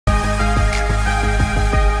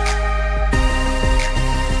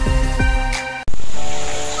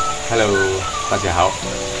Hello， 大家好。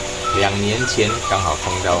2年前刚好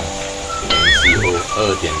碰到 MCO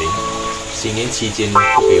 2.0，新年期间不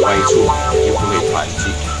可以外出，又不可以团聚，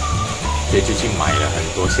所以就去买了很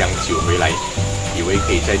多箱酒回来，以为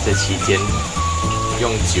可以在这期间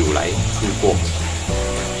用酒来度过。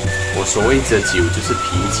我所谓的酒就是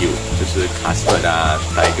啤酒，就是卡斯特啊、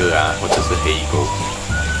戴哥啊，或者是黑狗。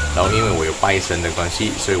然后因为我有拜神的关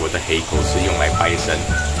系，所以我的黑狗是用来拜神。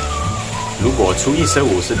如果初一十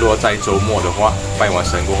五是落在周末的话，拜完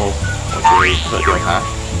神过后，我就会喝掉它。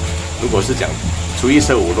如果是讲初一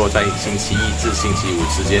十五落在星期一至星期五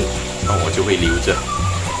之间，那我就会留着，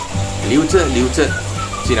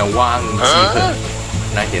竟然忘记喝。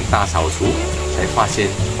那天大扫除才发现，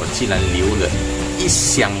我竟然留了1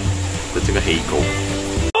箱的这个黑狗。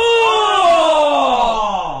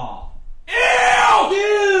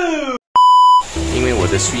因为我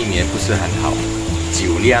的睡眠不是很好，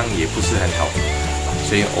酒量也不是很好，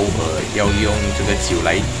所以偶尔要用这个酒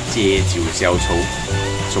来借酒消愁。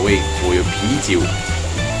所谓我有啤酒，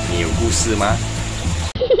你有故事吗？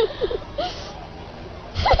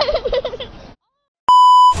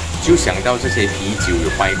就想到这些啤酒有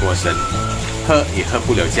拜过神，喝也喝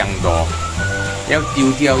不了这样多，要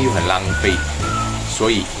丢掉又很浪费，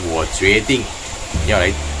所以我决定要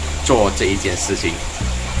来做这一件事情，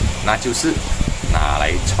那就是拿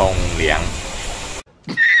来冲凉。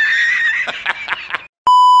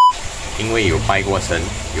因为有拜过神，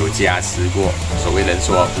有加持过，所谓人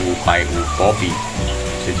说5拜5佛比，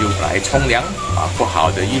所以就来冲凉，把不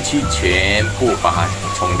好的运气全部把它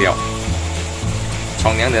冲掉。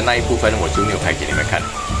冲凉的那一部分我就没有拍给你们看，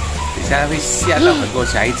等下会吓到很多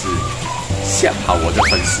小孩子，吓跑我的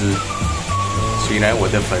粉丝。虽然我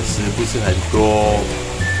的粉丝不是很多，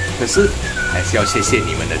可是还是要谢谢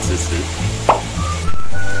你们的支持。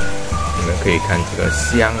你们可以看这个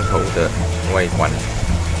香头的外观，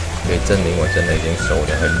可以证明我真的已经熟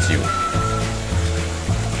了很久。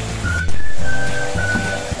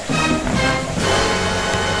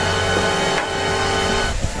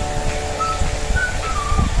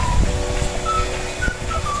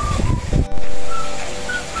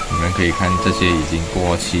你们可以看这些已经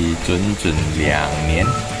过期整整2年，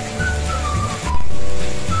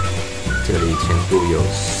这里全部有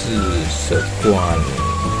40罐。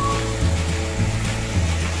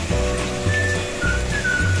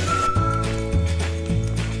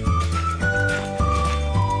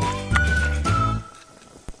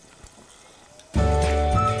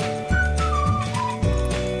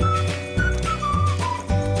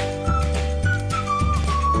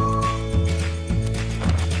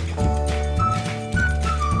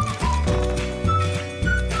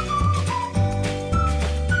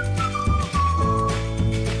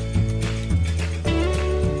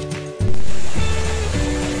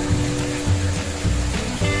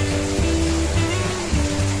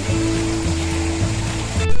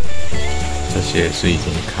这些是已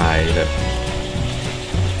经开了，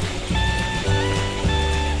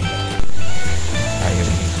还有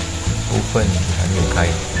部分还没有开。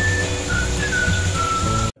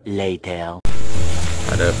Later，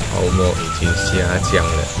 它的泡沫已经下降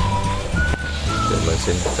了。我们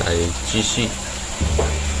现在继续。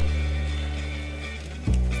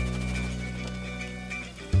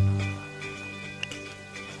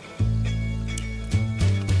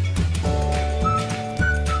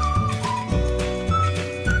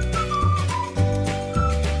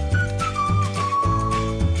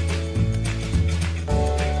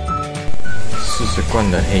40罐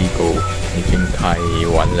的黑狗已经开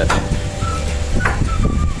完了，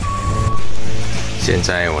现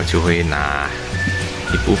在我就会拿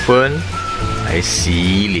一部分来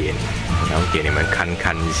洗脸，然后给你们看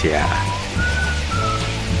看一下。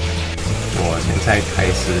我现在开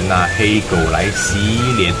始拿黑狗来洗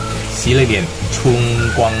脸，洗了脸，春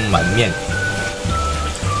光满面。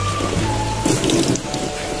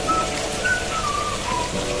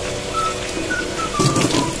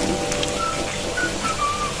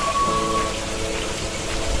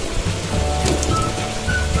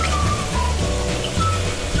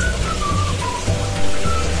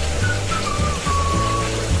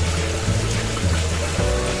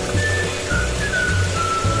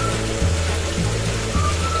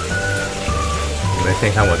你们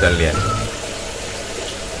先看我的脸，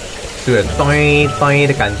是有咚咚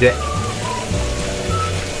的感觉。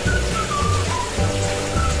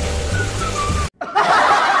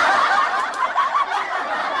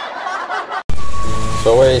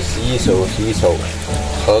所谓洗手，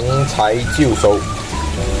横财就手。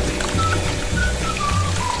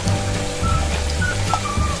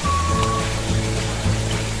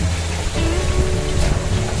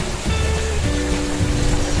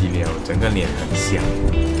洗了年很像，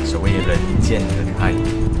所谓人见人爱，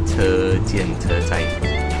车见车载。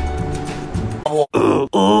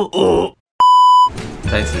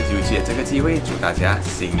在此就借这个机会，祝大家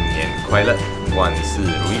新年快乐，万事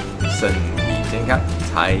如意，身体健康，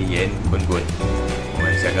财源滚滚。我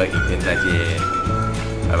们下个影片再见，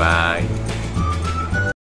拜拜。